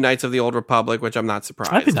that they do Knights of the Old Republic, which I'm not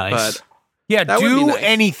surprised. That'd be nice. But yeah, do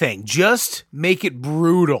anything. Just make it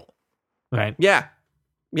brutal. Right. Yeah.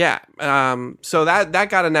 So that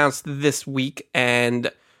got announced this week,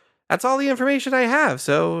 and that's all the information I have.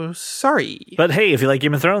 So sorry. But hey, if you like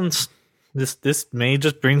Game of Thrones, this may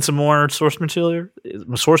just bring some more source material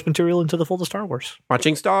into the fold of Star Wars.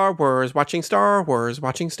 Watching Star Wars.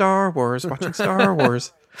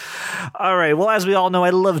 All right. Well, as we all know,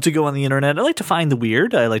 I love to go on the internet. I like to find the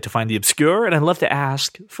weird. I like to find the obscure, and I love to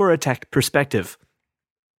ask for a tech perspective.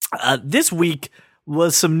 This week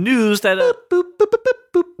was some news that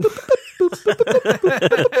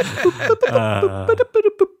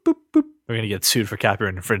we're gonna get sued for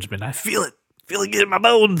copyright infringement. I feel it in my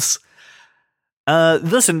bones.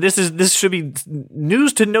 Listen, this should be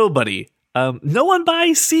news to nobody. No one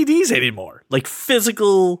buys CDs anymore, like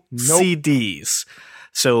physical CDs.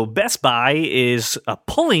 So Best Buy is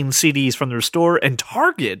pulling CDs from their store, and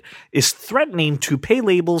Target is threatening to pay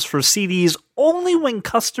labels for CDs only when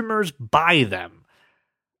customers buy them.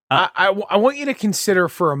 I want you to consider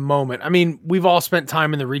for a moment. I mean, we've all spent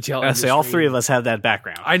time in the retail industry. All three of us have that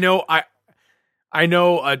background. I know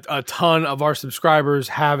a ton of our subscribers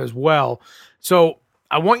have as well. So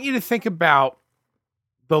I want you to think about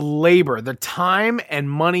the labor, the time and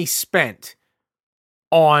money spent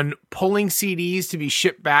on pulling CDs to be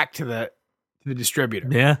shipped back to the distributor.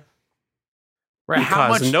 Yeah. Right?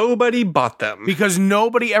 Because nobody bought them. Because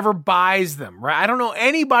nobody ever buys them, right? I don't know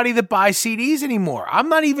anybody that buys CDs anymore. I'm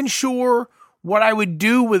not even sure what I would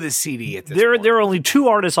do with a CD at this point. There are only two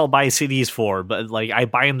artists I'll buy CDs for, but like I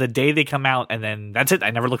buy them the day they come out, and then that's it.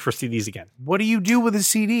 I never look for CDs again. What do you do with a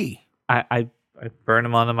CD? I burn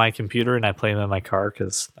them onto my computer and I play them in my car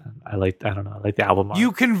because I like the album art.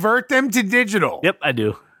 You convert them to digital. Yep, I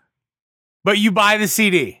do. But you buy the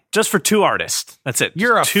CD just for two artists. That's it.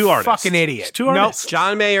 You're a two fucking idiot. Just two artists.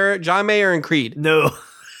 John Mayer, and Creed. No,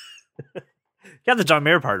 you got the John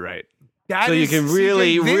Mayer part right. You can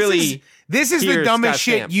really. This is the dumbest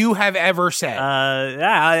shit you have ever said.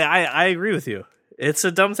 I agree with you. It's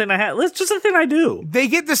a dumb thing I have. It's just a thing I do. They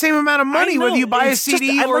get the same amount of money whether you buy a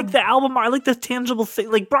CD or... I like the album. I like the tangible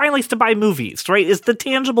thing. Like Brian likes to buy movies, right? It's the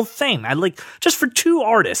tangible thing. I like just for two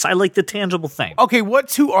artists. I like the tangible thing. Okay, what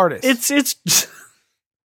two artists?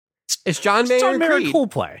 It's John Mayer and Creed.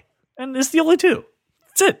 Coldplay, and it's the only two.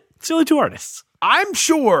 That's it. It's the only two artists. I'm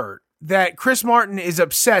sure that Chris Martin is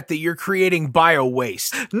upset that you're creating bio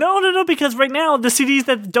waste. No, because right now the CDs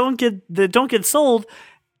that don't get sold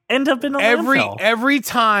end up in a landfill.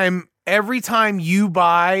 Every time you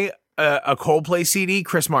buy a Coldplay CD,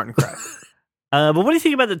 Chris Martin cries. But what do you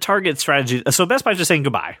think about the Target strategy? So Best Buy's just saying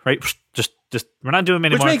goodbye, right? Just we're not doing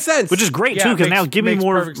them anymore. Which makes sense. Which is great too, because now give me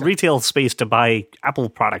more retail space to buy Apple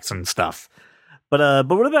products and stuff. But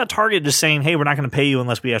what about Target just saying, hey, we're not going to pay you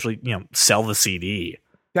unless we actually sell the CD?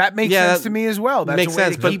 That makes sense to me as well. That's makes a way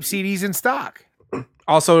sense, to keep CDs in stock.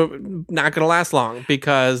 Also, not going to last long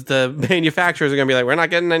because the manufacturers are going to be like, we're not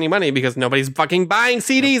getting any money because nobody's fucking buying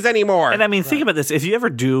CDs anymore. And I mean, think about this: if you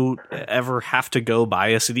ever have to go buy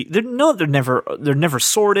a CD, they're never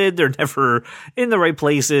sorted. They're never in the right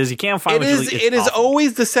places. You can't find. It is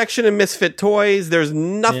always the section of misfit toys. There's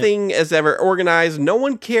nothing as ever organized. No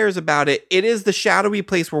one cares about it. It is the shadowy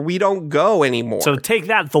place where we don't go anymore. So take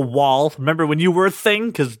that, the wall. Remember when you were a thing?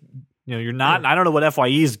 Because you're not. I don't know what FYE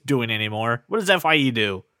is doing anymore. What does FYE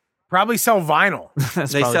do? Probably sell vinyl.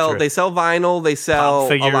 They sell vinyl. They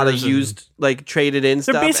sell a lot of used, like traded in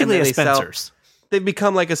stuff. They're basically a Spencer's. They've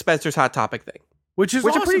become like a Spencer's Hot Topic thing, which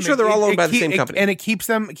awesome. I'm pretty sure they're all owned by the same company, and it keeps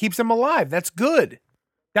them alive. That's good.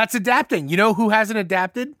 That's adapting. You know who hasn't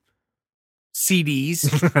adapted? CDs.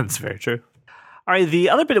 That's very true. All right, the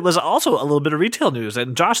other bit was also a little bit of retail news.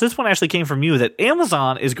 And Josh, this one actually came from you, that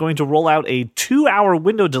Amazon is going to roll out a 2-hour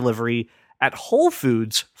window delivery at Whole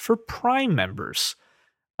Foods for Prime members.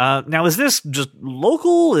 Now, is this just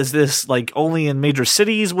local? Is this like only in major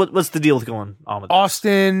cities? What's the deal with going on with this?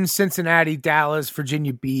 Austin, Cincinnati, Dallas,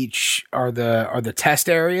 Virginia Beach are the test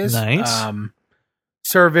areas. Nice.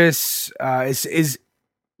 Service is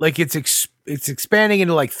like it's expanding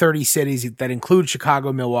into like 30 cities that include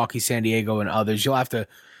Chicago, Milwaukee, San Diego, and others. You'll have to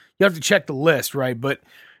check the list, right? But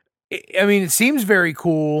I mean, it seems very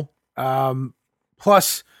cool.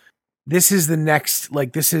 Plus, this is the next,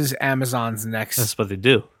 like, this is Amazon's next. That's what they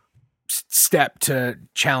do. Step to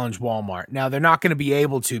challenge Walmart. Now, they're not going to be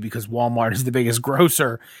able to because Walmart is the biggest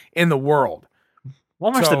grocer in the world.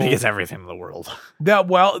 Walmart's the biggest everything in the world.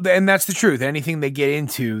 And that's the truth. Anything they get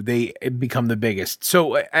into, they become the biggest.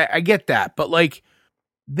 So I get that. But, like,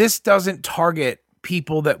 this doesn't target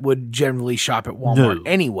people that would generally shop at Walmart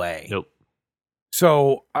anyway. Nope.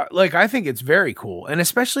 So, I think it's very cool. And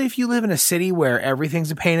especially if you live in a city where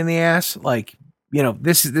everything's a pain in the ass, like, you know,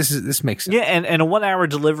 this makes sense. Yeah, and a 1-hour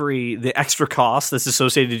delivery, the extra cost that's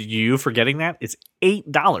associated to you for getting that, it's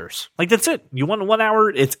 $8. Like, that's it. You want 1 hour,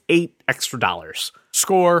 it's $8 extra.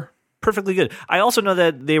 Score. Perfectly good. I also know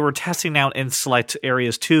that they were testing out in select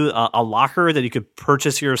areas too, a locker that you could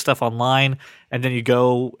purchase your stuff online, and then you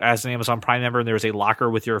go as an Amazon Prime member, and there's a locker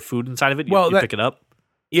with your food inside of it. You pick it up.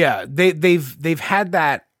 Yeah, they've had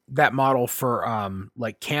that model for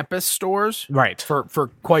like campus stores, right,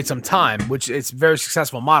 for quite some time, which it's a very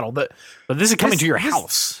successful model. But this is coming to your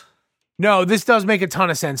house. No, this does make a ton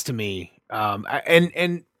of sense to me,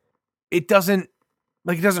 and it doesn't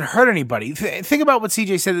hurt anybody. Think about what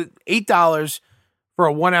CJ said: $8 for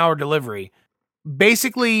a 1-hour delivery,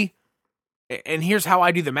 basically. And here's how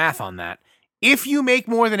I do the math on that: if you make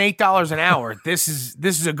more than $8 an hour, this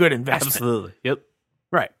is a good investment. Absolutely. Yep.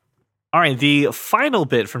 Right. All right. The final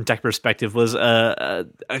bit from Tech Perspective was a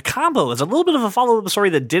combo. It's a little bit of a follow-up story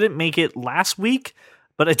that didn't make it last week,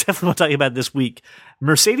 but I definitely want to talk about it this week.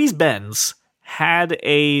 Mercedes-Benz had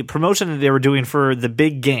a promotion that they were doing for the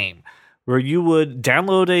big game, where you would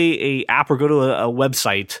download a app or go to a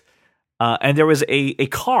website, and there was a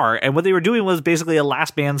car, and what they were doing was basically a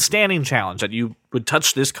last man standing challenge, that you would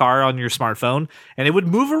touch this car on your smartphone, and it would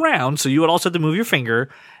move around, so you would also have to move your finger.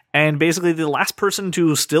 And basically, the last person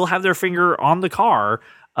to still have their finger on the car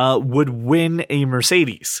would win a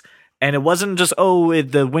Mercedes. And it wasn't just,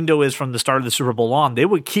 the window is from the start of the Super Bowl on. They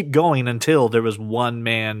would keep going until there was one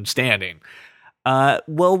man standing. It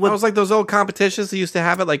was like those old competitions they used to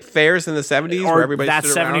have at like fairs in the 70s, or where everybody That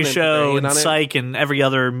stood around 70s show and on Psych and every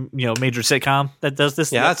other major sitcom that does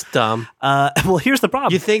this. Yeah, that's dumb. Here's the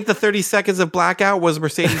problem. You think the 30 seconds of blackout was a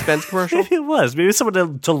Mercedes-Benz commercial? It was. Maybe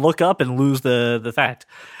someone to look up and lose the fact.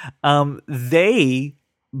 They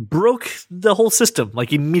broke the whole system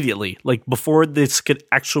like immediately, like before this could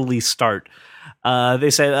actually start. They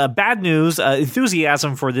said, bad news,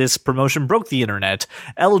 enthusiasm for this promotion broke the internet.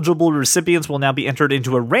 Eligible recipients will now be entered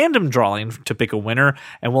into a random drawing to pick a winner,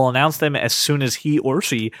 and we'll announce them as soon as he or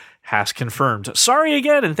she has confirmed. Sorry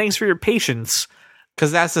again, and thanks for your patience.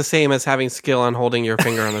 Because that's the same as having skill on holding your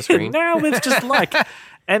finger on the screen. Now it's just luck.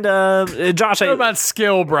 And Josh, it's not about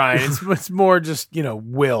skill, Brian. It's more just,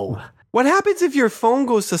 will. What happens if your phone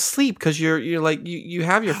goes to sleep because you're like you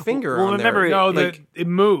have your finger on remember, there? It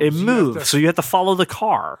moves. It moves, so you have to follow the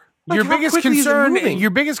car. Like, your biggest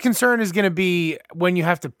concern is going to be when you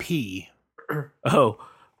have to pee. Oh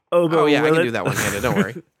yeah, I can do that one-handed. Don't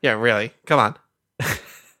worry. Yeah, really. Come on.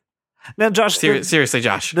 Now, Josh, seriously,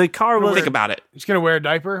 Josh, the car was. Think about it. You're just going to wear a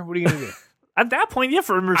diaper? What are you going to do? At that point, yeah,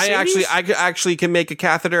 for a Mercedes, I actually can make a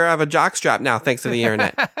catheter out of a jock strap now, thanks to the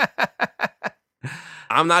internet.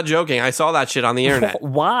 I'm not joking. I saw that shit on the internet.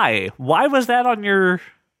 Why? Why was that on your?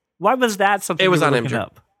 Why was that something? It was on Imgur.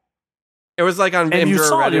 It was like on Imgur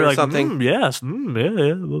or Reddit or something. Yes.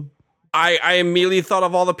 Yeah. I immediately thought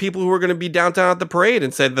of all the people who were going to be downtown at the parade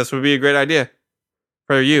and said this would be a great idea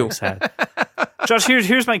for you. Josh,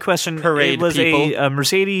 here's my question. Parade it was people. a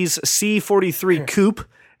Mercedes C43 coupe.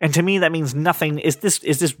 And to me, that means nothing.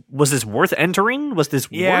 Was this worth entering? Was this?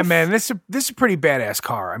 Yeah, worth? man, this is a pretty badass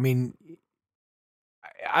car. I mean,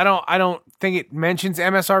 I don't think it mentions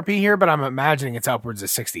MSRP here, but I'm imagining it's upwards of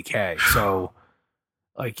 $60K. So,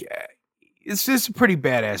 like, it's just a pretty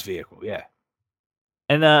badass vehicle. Yeah.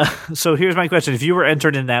 And so here's my question: if you were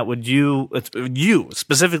entered in that, would you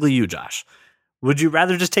specifically you, Josh? Would you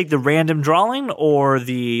rather just take the random drawing or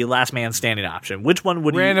the last man standing option? Which one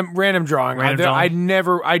would random drawing? Random drawing?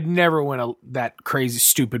 I'd never win that crazy,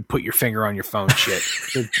 stupid put your finger on your phone shit.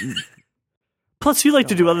 Plus, you like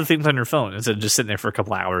to do other things on your phone instead of just sitting there for a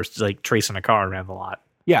couple hours, like tracing a car around the lot.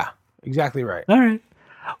 Yeah, exactly right. All right.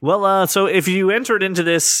 Well, so if you entered into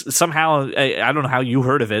this somehow, I don't know how you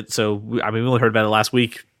heard of it. So, we only heard about it last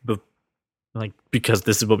week, but because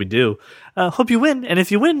this is what we do. Hope you win. And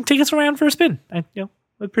if you win, take us around for a spin. I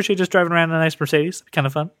appreciate just driving around in a nice Mercedes. Kind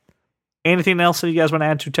of fun. Anything else that you guys want to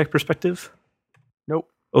add to Tech Perspective? Nope.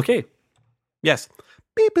 Okay. Yes.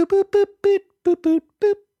 Beep, boop, boop, boop, boop, boop, boop,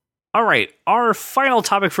 boop. All right, our final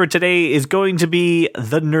topic for today is going to be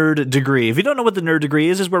the nerd degree. If you don't know what the nerd degree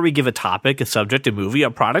is where we give a topic, a subject, a movie, a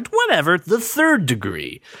product, whatever, the third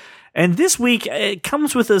degree. And this week, it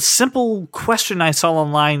comes with a simple question I saw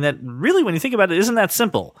online that really, when you think about it, isn't that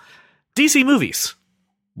simple. DC movies.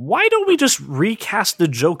 Why don't we just recast the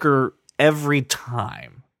Joker every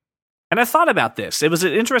time? And I thought about this. It was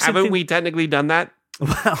an interesting Haven't we technically done that?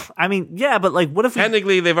 Well, yeah, but what if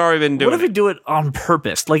technically they've already been doing What if we do it on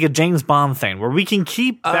purpose, like a James Bond thing, where we can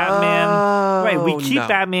keep Batman, right? We keep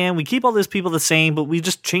Batman, we keep all those people the same, but we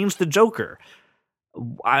just change the Joker.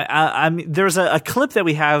 I mean, there's a clip that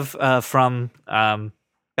we have from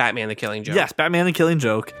Batman the Killing Joke. Yes, Batman the Killing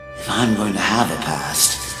Joke. If I'm going to have a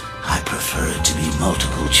past, I prefer it to be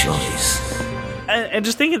multiple choice. And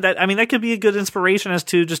just thinking that, that could be a good inspiration as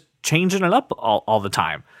to just changing it up all the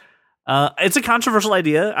time. It's a controversial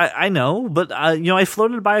idea, I know, but I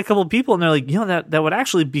floated it by a couple of people, and they're like, that would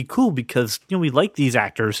actually be cool because we like these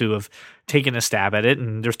actors who have taken a stab at it,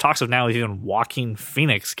 and there's talks of now even Joaquin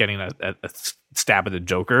Phoenix getting a stab at the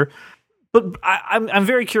Joker. But I'm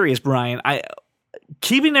very curious, Brian.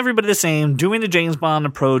 Keeping everybody the same, doing the James Bond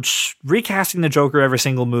approach, recasting the Joker every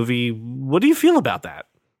single movie. What do you feel about that?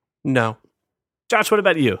 No, Josh, what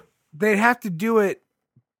about you? They'd have to do it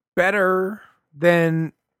better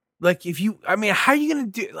than. If you, how are you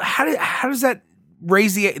going to do? How does that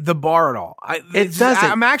raise the bar at all? It doesn't.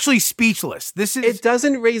 I'm actually speechless. It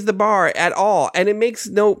doesn't raise the bar at all, and it makes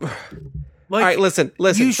no. All right, listen.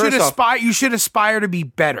 You should aspire. You should aspire to be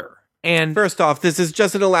better. And first off, this is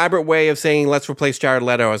just an elaborate way of saying let's replace Jared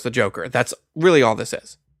Leto as the Joker. That's really all this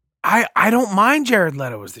is. I don't mind Jared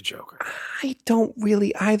Leto as the Joker. I don't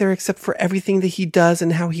really either, except for everything that he does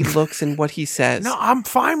and how he looks and what he says. No, I'm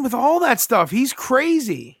fine with all that stuff. He's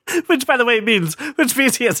crazy. Which, by the way, means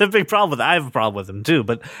he has a big problem with it. I have a problem with him, too.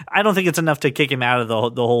 But I don't think it's enough to kick him out of the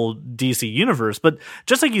whole DC universe. But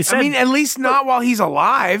just like you said... at least not while he's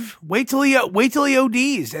alive. Wait till he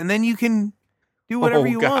ODs, and then you can... do whatever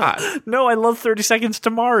you want. No, I love 30 Seconds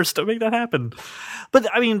to Mars. Don't make that happen. But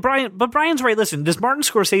Brian's right. Listen, this Martin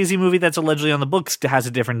Scorsese movie that's allegedly on the books has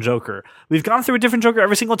a different Joker. We've gone through a different Joker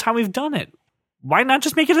every single time we've done it. Why not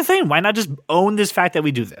just make it a thing? Why not just own this fact that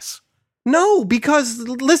we do this? No, because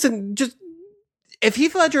listen, just if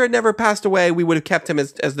Heath Ledger had never passed away, we would have kept him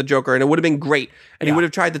as the Joker, and it would have been great. And he would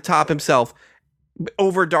have tried to top himself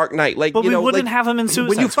over Dark Knight. But we wouldn't have him in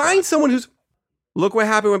Suicide When you Squad. find someone who's look what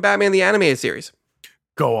happened with Batman the Animated Series.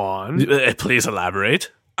 Go on. Please elaborate.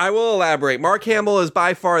 I will elaborate. Mark Hamill is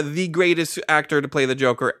by far the greatest actor to play the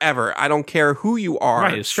Joker ever. I don't care who you are.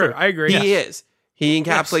 Right, it's true. I agree. He is. He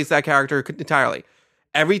encapsulates that character entirely.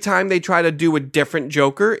 Every time they try to do a different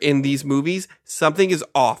Joker in these movies, something is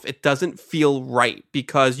off. It doesn't feel right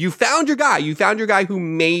because you found your guy. You found your guy who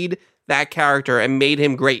made that character and made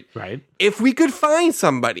him great. Right. If we could find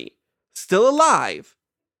somebody still alive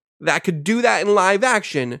that could do that in live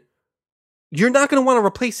action, you're not going to want to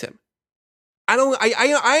replace him.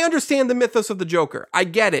 I understand the mythos of the Joker. I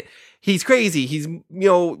get it. He's crazy. He's,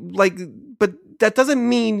 but that doesn't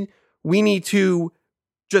mean we need to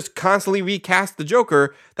just constantly recast the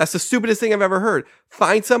Joker. That's the stupidest thing I've ever heard.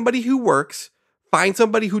 Find somebody who works, find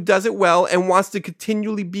somebody who does it well and wants to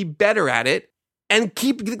continually be better at it, and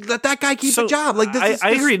let that guy keep a job. I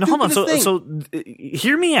agree. No, hold on. So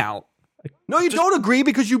hear me out. No, you don't agree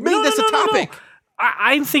because you made this a topic. No.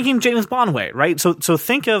 I'm thinking James Bond way, right? So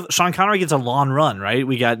think of Sean Connery gets a long run, right?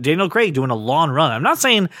 We got Daniel Craig doing a long run. I'm not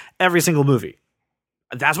saying every single movie.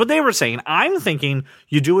 That's what they were saying. I'm thinking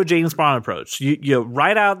you do a James Bond approach. You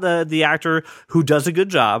write out the actor who does a good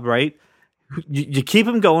job, right? You keep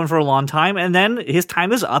him going for a long time, and then his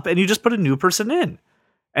time is up, and you just put a new person in.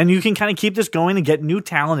 And you can kind of keep this going and get new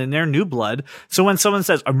talent in there, new blood. So when someone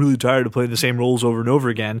says, I'm really tired of playing the same roles over and over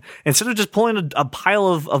again, instead of just pulling a pile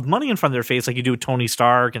of money in front of their face like you do with Tony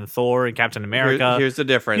Stark and Thor and Captain America. Here's the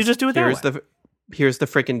difference. You just do it that way. Here's the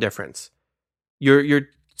freaking difference. You're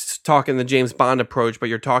talking the James Bond approach, but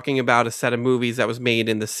you're talking about a set of movies that was made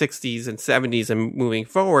in the 60s and 70s and moving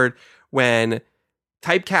forward when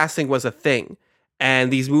typecasting was a thing.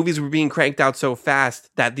 And these movies were being cranked out so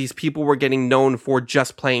fast that these people were getting known for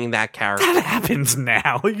just playing that character. That happens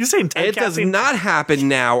now. You saying typecasting? It does not happen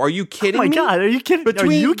now. Are you kidding me? Oh my God, are you kidding? Are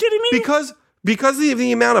you kidding me? Because of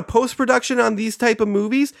the amount of post-production on these type of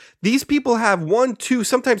movies, these people have 1, 2,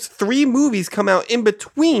 sometimes 3 movies come out in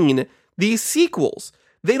between these sequels.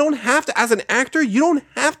 They don't have to, as an actor, you don't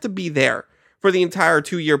have to be there for the entire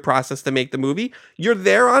 2-year process to make the movie. You're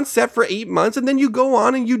there on set for 8 months, and then you go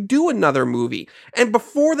on and you do another movie. And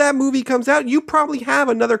before that movie comes out, you probably have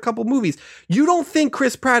another couple movies. You don't think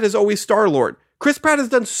Chris Pratt is always Star-Lord. Chris Pratt has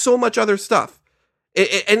done so much other stuff.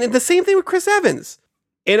 And the same thing with Chris Evans.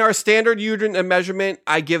 In our standard unit of measurement,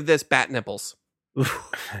 I give this bat nipples.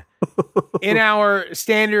 In our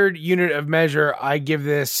standard unit of measure, I give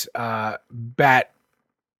this bat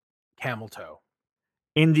camel toe.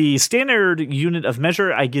 In the standard unit of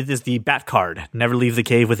measure, I give this the bat card. Never leave the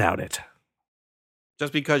cave without it.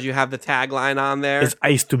 Just because you have the tagline on there. It's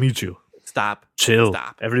nice to meet you. Stop. Chill.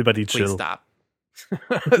 Stop. Everybody chill. Please stop.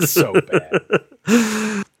 So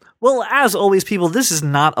bad. Well, as always, people, this is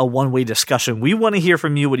not a one-way discussion. We want to hear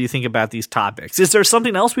from you what you think about these topics. Is there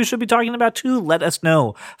something else we should be talking about too? Let us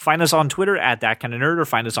know. Find us on Twitter at That Kind of Nerd, or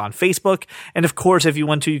find us on Facebook. And of course, if you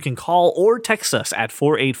want to, you can call or text us at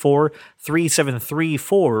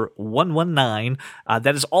 484-373-4119.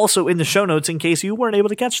 That is also in the show notes in case you weren't able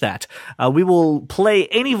to catch that. We will play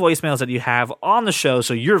any voicemails that you have on the show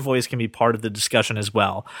so your voice can be part of the discussion as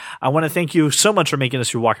well. I want to thank you so much for making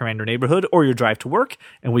us your walk around your neighborhood or your drive to work,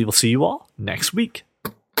 and we will see you all next week.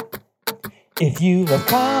 If you love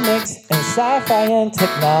comics and sci-fi and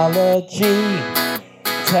technology,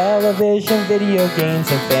 television, video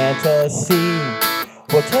games, and fantasy,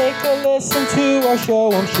 well, take a listen to our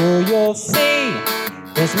show. I'm sure you'll see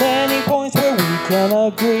there's many points where we can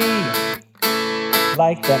agree.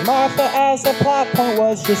 Like that Martha as a plot point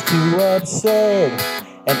was just too absurd,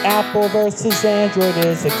 and Apple versus Android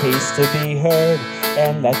is a case to be heard,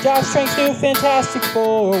 and that Josh Trank's new Fantastic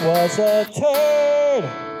Four was a turd.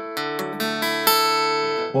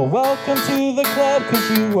 Well, welcome to the club,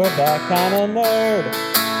 cause you are that kind of nerd.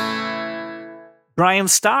 Brian,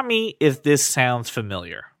 stop me if this sounds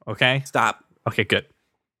familiar, okay? Stop. Okay, good.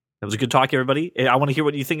 That was a good talk, everybody. I want to hear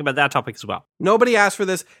what you think about that topic as well. Nobody asked for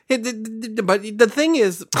this. But the thing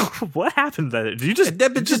is... What happened there? Did you just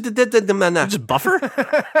buffer?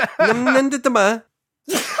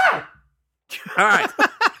 All right.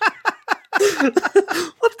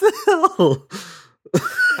 What the hell?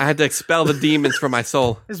 I had to expel the demons from my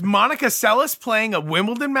soul. Is Monica Seles playing a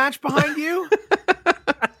Wimbledon match behind you?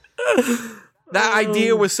 That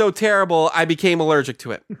idea was so terrible, I became allergic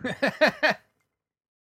to it.